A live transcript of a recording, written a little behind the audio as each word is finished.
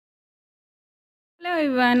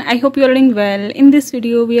everyone, I hope you are doing well. In this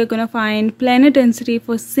video we are gonna find planar density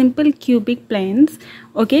for simple cubic planes.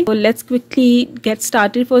 Okay, so let's quickly get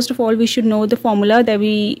started. First of all, we should know the formula that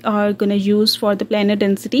we are gonna use for the planar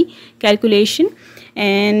density calculation,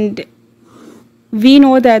 and we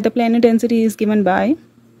know that the planar density is given by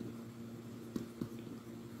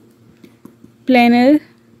planar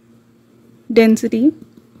density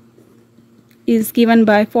is given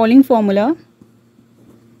by following formula.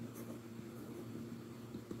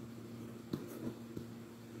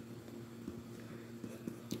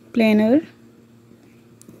 Planar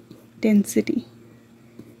density.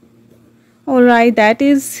 Alright, that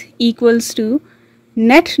is equals to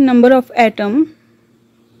net number of atoms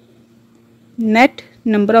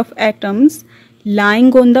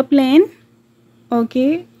lying on the plane.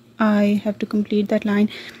 Okay, I have to complete that line.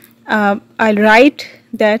 I'll write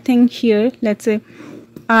that thing here. Let's say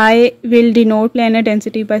I will denote planar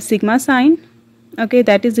density by sigma sign. Okay,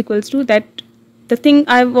 that is equals to that. The thing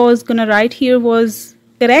I was gonna write here was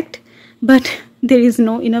correct, but there is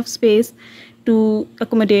no enough space to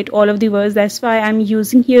accommodate all of the words. That's why I'm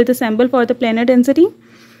using here the symbol for the planar density,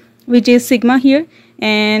 which is sigma here,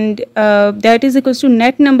 and that is equals to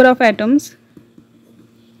net number of atoms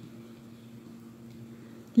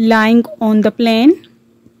lying on the plane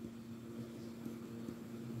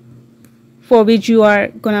for which you are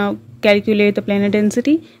gonna calculate the planar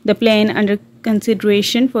density, the plane under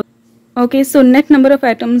consideration for. Okay, so net number of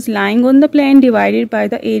atoms lying on the plane divided by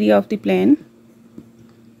the area of the plane.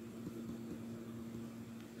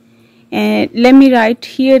 And let me write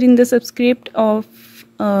here in the subscript of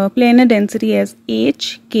planar density as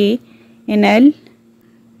H, K and L.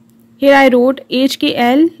 Here I wrote H, K,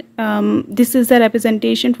 L. This is the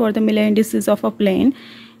representation for the Miller indices of a plane,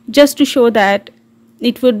 just to show that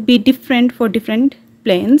it would be different for different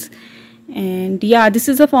planes. And yeah, this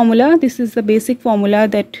is a formula. This is the basic formula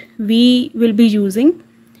that we will be using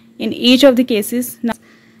in each of the cases.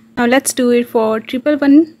 Now let's do it for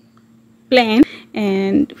 111 plane.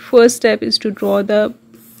 And first step is to draw the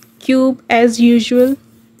cube as usual.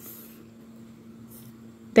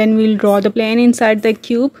 Then we'll draw the plane inside the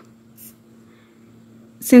cube.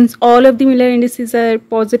 Since all of the Miller indices are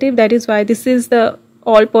positive, that is why this is the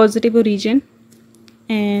all positive origin,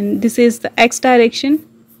 and this is the x direction.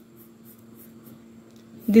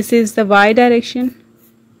 This is the y direction,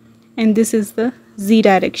 and this is the z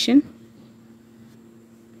direction.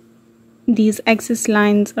 These axis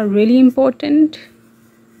lines are really important.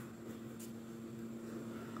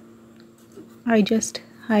 I just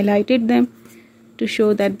highlighted them to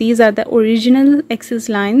show that these are the original axis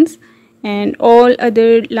lines, and all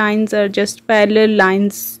other lines are just parallel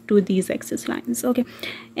lines to these axis lines. Okay,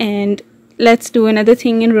 and let's do another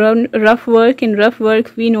thing in rough work. In rough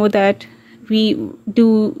work, we know that we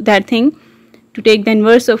do that thing to take the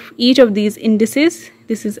inverse of each of these indices.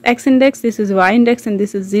 This is x index, this is y index, and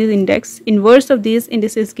this is z index. Inverse of these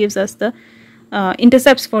indices gives us the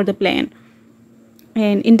intercepts for the plane,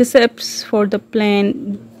 and intercepts for the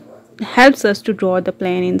plane helps us to draw the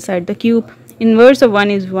plane inside the cube. Inverse of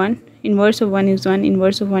 1 is 1, inverse of 1 is 1,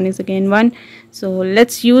 inverse of 1 is again 1. So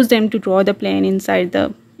let's use them to draw the plane inside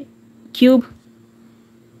the cube.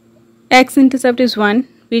 X intercept is 1,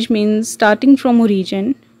 which means starting from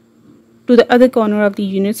origin to the other corner of the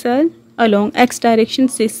unit cell along x direction,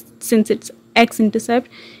 since it's x intercept,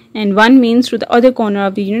 and 1 means to the other corner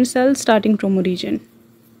of the unit cell starting from origin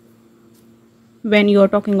when you are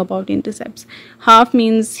talking about intercepts. Half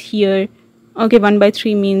means here. Okay,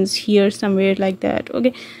 1/3 means here somewhere like that.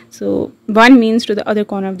 Okay, so 1 means to the other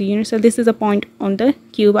corner of the unit cell. This is a point on the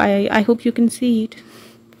cube. I hope you can see it.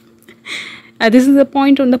 This is a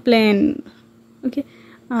point on the plane. Okay,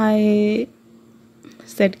 I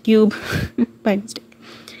said cube by mistake.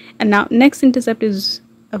 And now next intercept is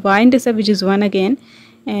a y intercept, which is 1 again,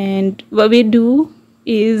 and what we do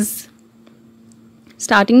is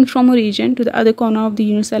starting from origin to the other corner of the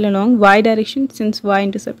unit cell along y direction, since y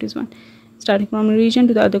intercept is 1. Starting from origin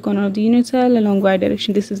to the other corner of the unit cell along y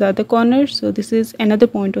direction. This is the other corner, so this is another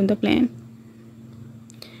point on the plane.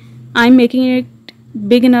 I'm making it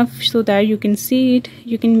big enough so that you can see it.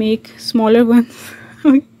 You can make smaller ones.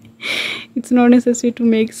 It's not necessary to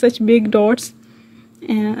make such big dots.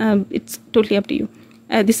 It's totally up to you.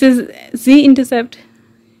 This is z intercept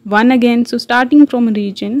 1 again, so starting from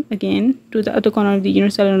origin again to the other corner of the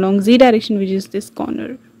unit cell along z direction, which is this corner.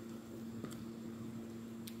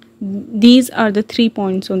 These are the 3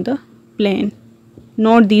 points on the plane,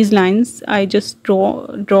 not these lines. I just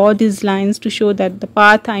draw these lines to show that the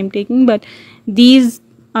path I'm taking, but these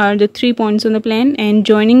are the 3 points on the plane, and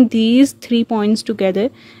joining these 3 points together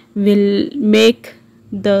will make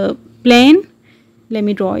the plane let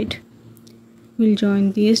me draw it. We'll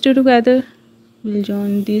join these two together, we'll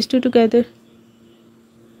join these two together,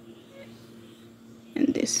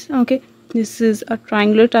 and this. Okay, this is a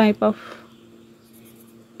triangular type of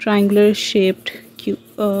triangular shaped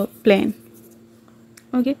plane.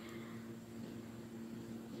 Okay,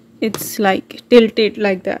 it's like tilted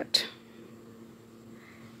like that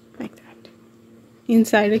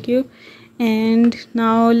inside a cube. And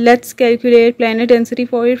now let's calculate planar density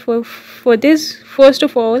for it. For this, first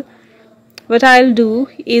of all, what I'll do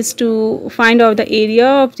is to find out the area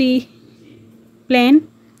of the plane,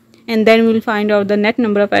 and then we'll find out the net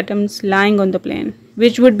number of atoms lying on the plane,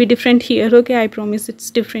 which would be different here. Okay, I promise it's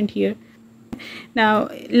different here. Now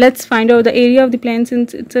let's find out the area of the plane.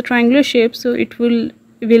 Since it's a triangular shape, so it will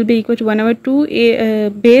be equal to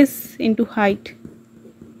 1/2 base into height.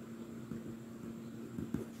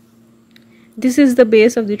 This is the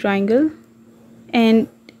base of the triangle, and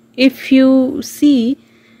if you see,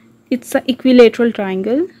 it's an equilateral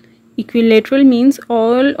triangle. Equilateral means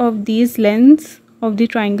all of these lengths of the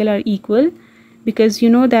triangle are equal, because you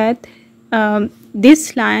know that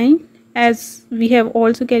this line, as we have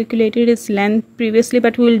also calculated its length previously,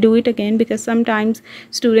 but we will do it again because sometimes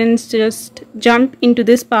students just jump into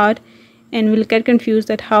this part and will get confused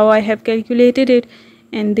that how I have calculated it,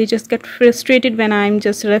 and they just get frustrated when I'm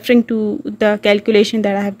just referring to the calculation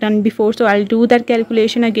that I have done before. So I'll do that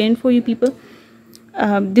calculation again for you people.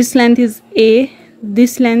 This length is A,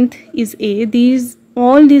 this length is A.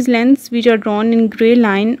 All these lengths which are drawn in gray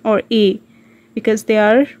line are A because they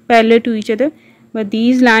are parallel to each other, but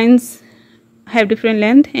these lines have different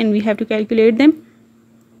length and we have to calculate them.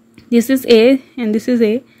 This is A and this is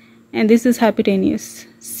A, and this is hypotenuse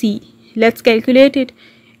C. Let's calculate it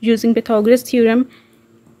using Pythagoras theorem.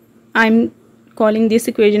 I'm calling this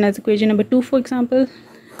equation as equation number 2, for example.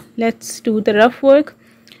 Let's do the rough work.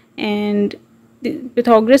 And the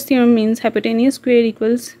Pythagoras theorem means hypotenuse square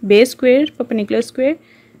equals base square perpendicular square,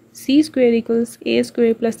 C square equals A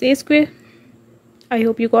square plus A square. I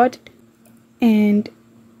hope you got it. And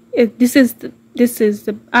this is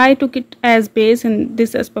the I took it as base and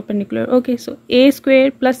this as perpendicular. Okay, so A square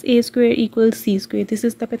plus A square equals C square. This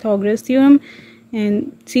is the Pythagoras theorem.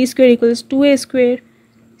 And C square equals 2A square.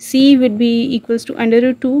 C would be equals to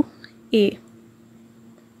 √2A.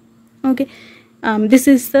 Okay, this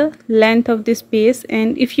is the length of this base,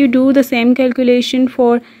 and if you do the same calculation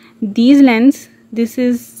for these lengths, this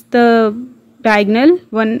is the diagonal,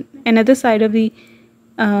 another side of the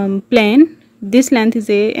plane. This length is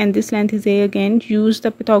A and this length is A again. Use the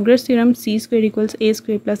Pythagoras theorem, C square equals A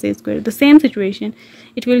square plus A square. The same situation,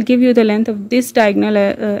 it will give you the length of this diagonal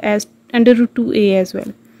as √2A as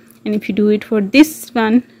well. And if you do it for this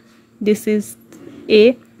one, this is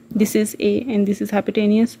A, this is A, and this is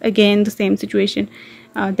hypotenuse. Again, the same situation.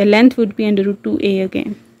 The length would be √2A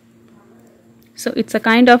again. So it's a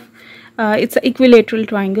kind of it's an equilateral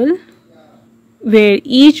triangle where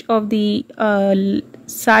each of the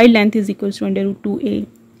side length is equal to √2A.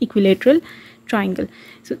 Equilateral triangle.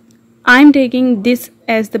 So I'm taking this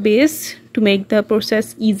as the base to make the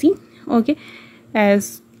process easy. Okay,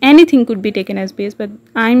 as anything could be taken as base, but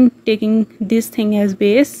I'm taking this thing as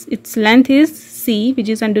base. Its length is C, which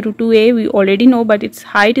is √2A. We already know, but its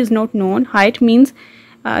height is not known. Height means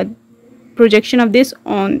projection of this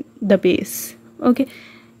on the base. Okay,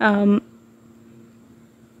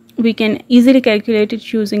 we can easily calculate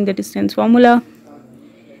it using the distance formula.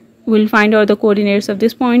 We'll find out the coordinates of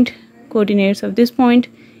this point, coordinates of this point,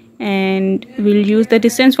 and we'll use the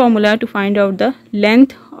distance formula to find out the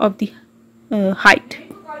length of the height.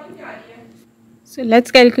 So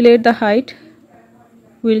let's calculate the height.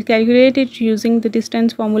 We'll calculate it using the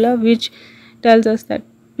distance formula, which tells us that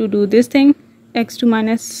to do this thing, x2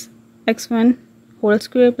 minus x1 whole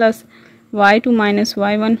square plus y2 minus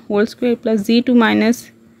y1 whole square plus z2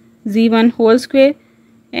 minus z1 whole square,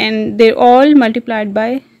 and they're all multiplied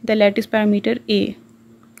by the lattice parameter A,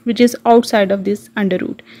 which is outside of this under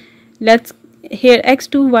root. Let's here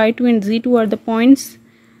x2, y2 and z2 are the points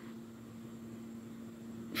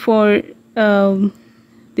for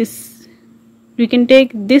this. We can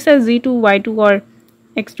take this as z2, y2 or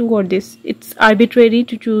x2 or this. It's arbitrary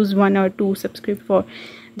to choose one or two subscript for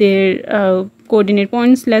their coordinate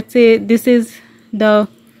points. Let's say this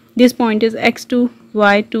point is x2,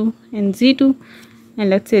 y2 and z2, and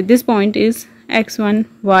let's say this point is x1,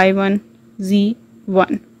 y1,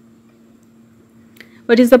 z1.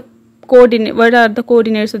 What are the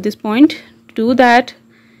coordinates of this point? To do that,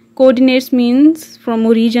 coordinates means from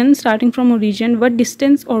origin, starting from origin, what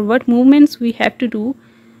distance or what movements we have to do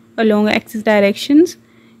along axis directions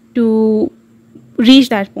to reach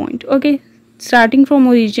that point. Okay, starting from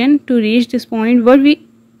origin to reach this point, what we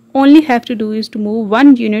only have to do is to move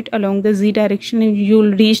 1 unit along the z direction and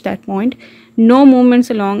you'll reach that point. No movements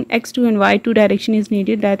along x2 and y2 direction is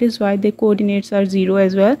needed. That is why the coordinates are 0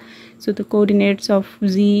 as well. So the coordinates of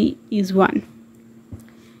z is 1.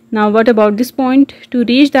 Now what about this point? To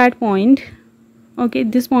reach that point, okay,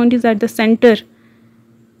 this point is at the center.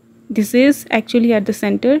 This is actually at the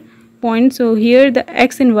center point. So here the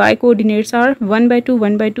x and y coordinates are 1 by 2,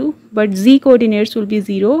 1 by 2, but z coordinates will be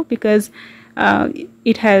 0 because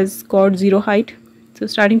it has got 0 height. So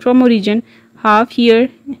starting from origin, half here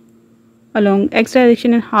along x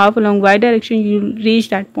direction and half along y direction, you will reach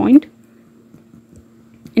that point,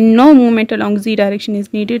 and no movement along z direction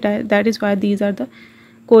is needed. That is why these are the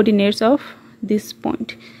coordinates of this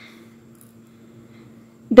point.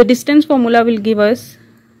 The distance formula will give us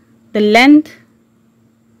the length,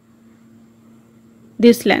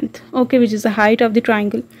 this length, okay, which is the height of the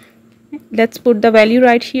triangle. Let's put the value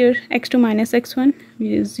right here. x2 minus x1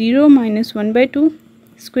 is 0 minus 1 by 2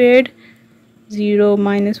 squared, 0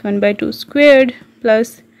 minus 1 by 2 squared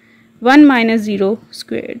plus 1 minus 0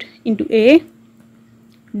 squared into a.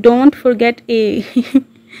 Don't forget a.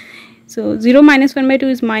 So 0 minus 1 by 2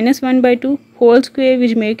 is minus 1 by 2 whole square,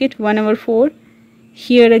 which make it 1 over 4.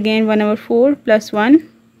 Here again 1 over 4 plus 1.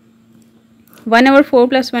 1 over 4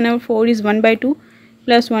 plus 1 over 4 is 1 by 2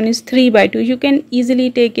 plus 1 is 3 by 2. You can easily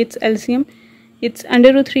take its LCM. It's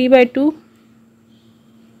under root 3 by 2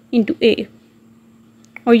 into a.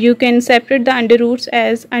 Or you can separate the under roots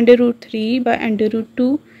as under root 3 by under root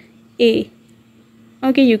 2a.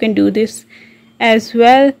 Okay, you can do this as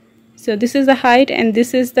well. So this is the height and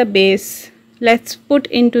this is the base. Let's put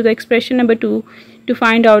into the expression number 2 to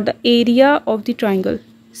find out the area of the triangle.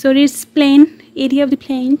 So it's plane, area of the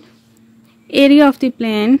plane. Area of the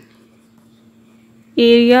plane,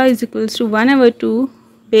 area is equals to 1 over 2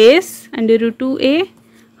 base under root 2a,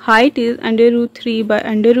 height is under root 3 by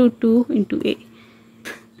under root 2 into a.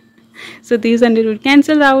 So these under root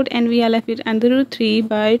cancel out and we are left with under root 3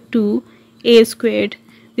 by 2 a squared.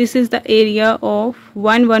 This is the area of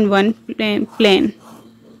 111 plane.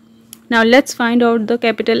 Now let's find out the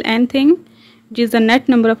capital N thing, which is the net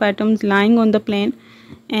number of atoms lying on the plane.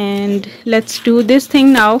 And let's do this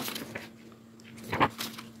thing now.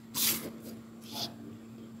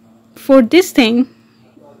 For this thing,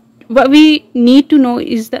 what we need to know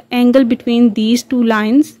is the angle between these two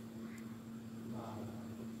lines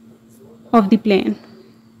of the plane.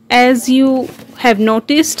 As you have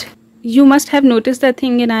noticed, you must have noticed that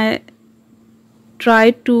thing, and I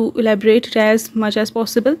tried to elaborate it as much as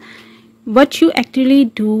possible. What you actually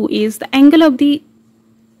do is the angle of the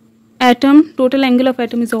atom, total angle of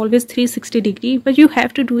atom is always 360 degree. What you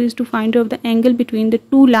have to do is to find out the angle between the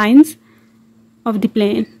two lines of the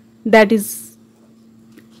plane that is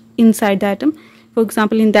inside the atom. For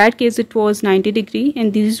example, in that case it was 90 degree,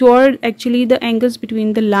 and these were actually the angles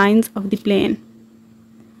between the lines of the plane.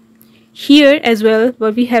 Here as well,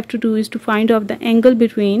 what we have to do is to find out the angle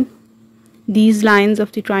between these lines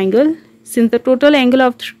of the triangle. Since the total angle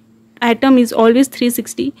of atom is always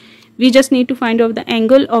 360, we just need to find out the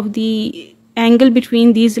angle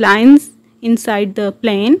between these lines inside the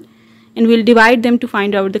plane, and we'll divide them to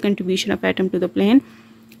find out the contribution of atom to the plane.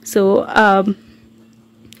 So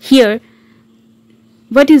here,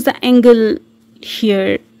 what is the angle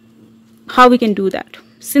here? How we can do that?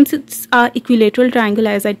 Since it's an equilateral triangle,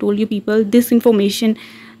 as I told you people, this information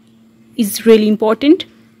is really important.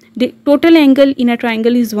 The total angle in a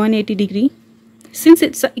triangle is 180 degree. Since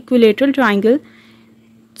it's an equilateral triangle,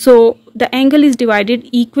 so the angle is divided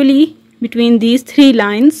equally between these three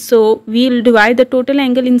lines. So we'll divide the total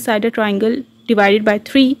angle inside a triangle divided by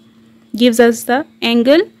 3, gives us the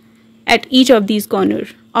angle at each of these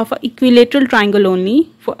corners of an equilateral triangle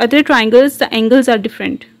only. For other triangles, the angles are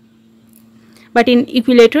different. But in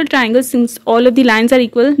equilateral triangles, since all of the lines are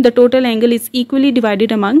equal, the total angle is equally divided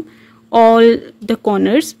among all the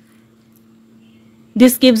corners.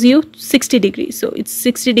 This gives you 60 degrees. So it's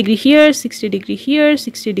 60 degree here, 60 degree here,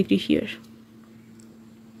 60 degree here.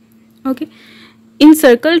 Okay. In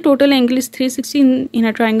circle, total angle is 360. In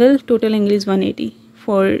a triangle, total angle is 180.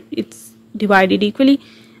 For it's divided equally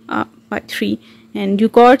by 3. And you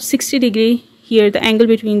got 60 degree. Here the angle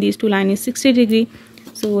between these two lines is 60 degree.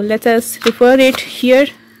 So let us refer it here.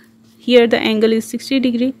 Here the angle is 60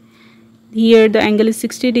 degree. Here the angle is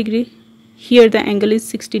 60 degree. Here the angle is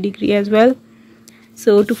 60 degree as well.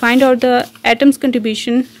 So to find out the atom's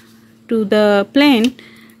contribution to the plane,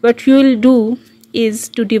 what you will do is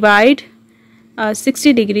to divide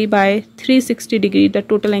 60 degree by 360 degree, the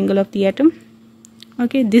total angle of the atom.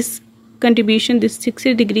 Okay, this contribution, this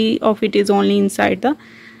 60 degree of it is only inside the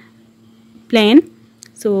plane.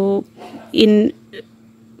 So in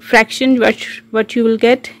fraction, what you will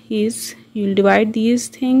get is, you will divide these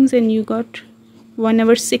things and you got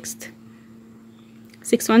 1/6.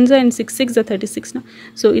 6 ones and 6 6 are 36 now.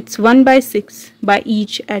 So it's 1/6 by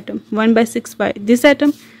each atom. 1/6 by this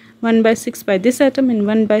atom, 1/6 by this atom, and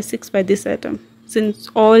 1/6 by this atom. Since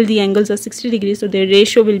all the angles are 60 degrees, so their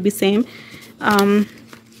ratio will be same.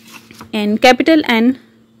 And capital N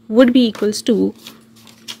would be equals to,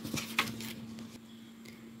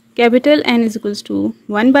 capital N is equals to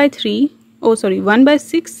 1/3,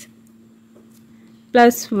 1/6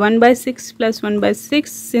 plus 1/6 plus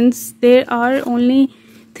 1/6, since there are only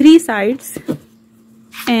 3 sides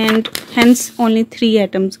and hence only 3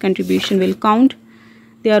 atoms contribution will count.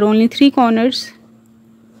 There are only 3 corners,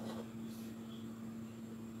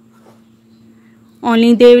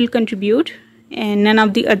 only they will contribute and none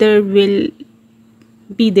of the other will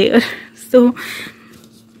be there. So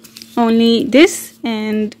only this,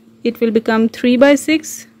 and it will become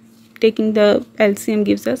 3/6, taking the LCM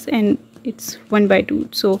gives us, and it's 1/2.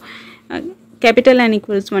 So capital N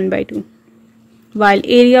equals 1/2, while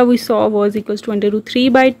area we saw was equals to under root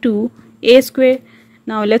 3/2 a square.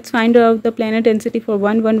 Now let's find out the planar density for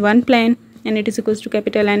 1 1 1 plane, and it is equals to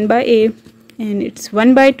capital N by a, and it's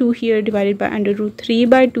 1/2 here divided by under root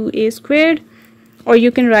 3/2 a squared, or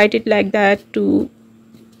you can write it like that to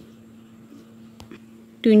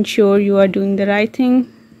ensure you are doing the right thing.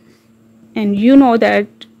 And you know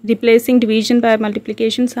that replacing division by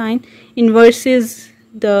multiplication sign inverses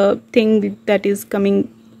the thing that is coming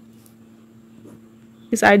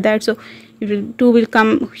beside that. So 2 will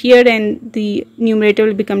come here and the numerator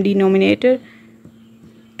will become denominator.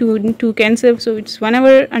 2 and 2 cancel, so it's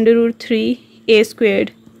 1/√3 a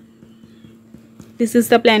squared. This is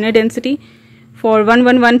the planar density for 1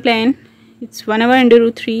 1 1 plane. It's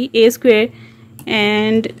 1/√3 a squared,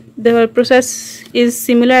 and the process is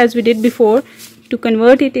similar as we did before. To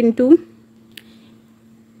convert it into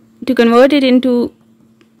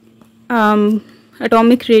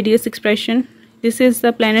atomic radius expression, this is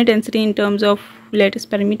the planar density in terms of lattice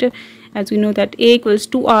parameter, as we know that a equals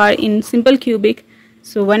 2r in simple cubic.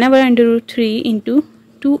 So 1/√3 into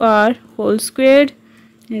 2r whole squared,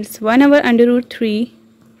 and it's 1/√3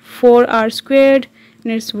 4r squared,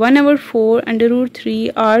 and it's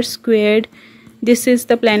 1/4 r squared. This is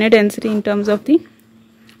the planar density in terms of the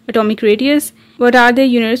atomic radius. What are the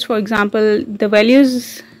units? For example, the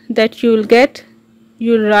values that you will get,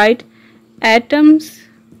 you will write atoms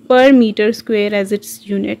per meter square as its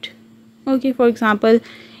unit. Okay, for example,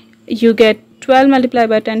 you get 12 multiplied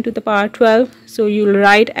by 10 to the power 12, so you will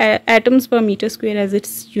write atoms per meter square as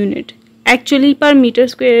its unit. Actually, per meter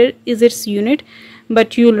square is its unit,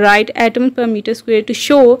 but you will write atoms per meter square to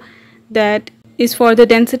show that is for the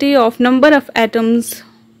density of number of atoms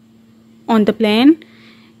on the plane.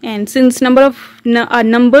 And since a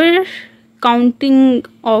number counting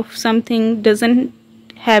of something doesn't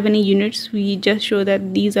have any units, we just show that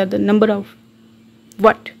these are the number of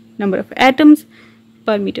atoms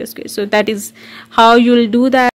per meter square. So that is how you will do that.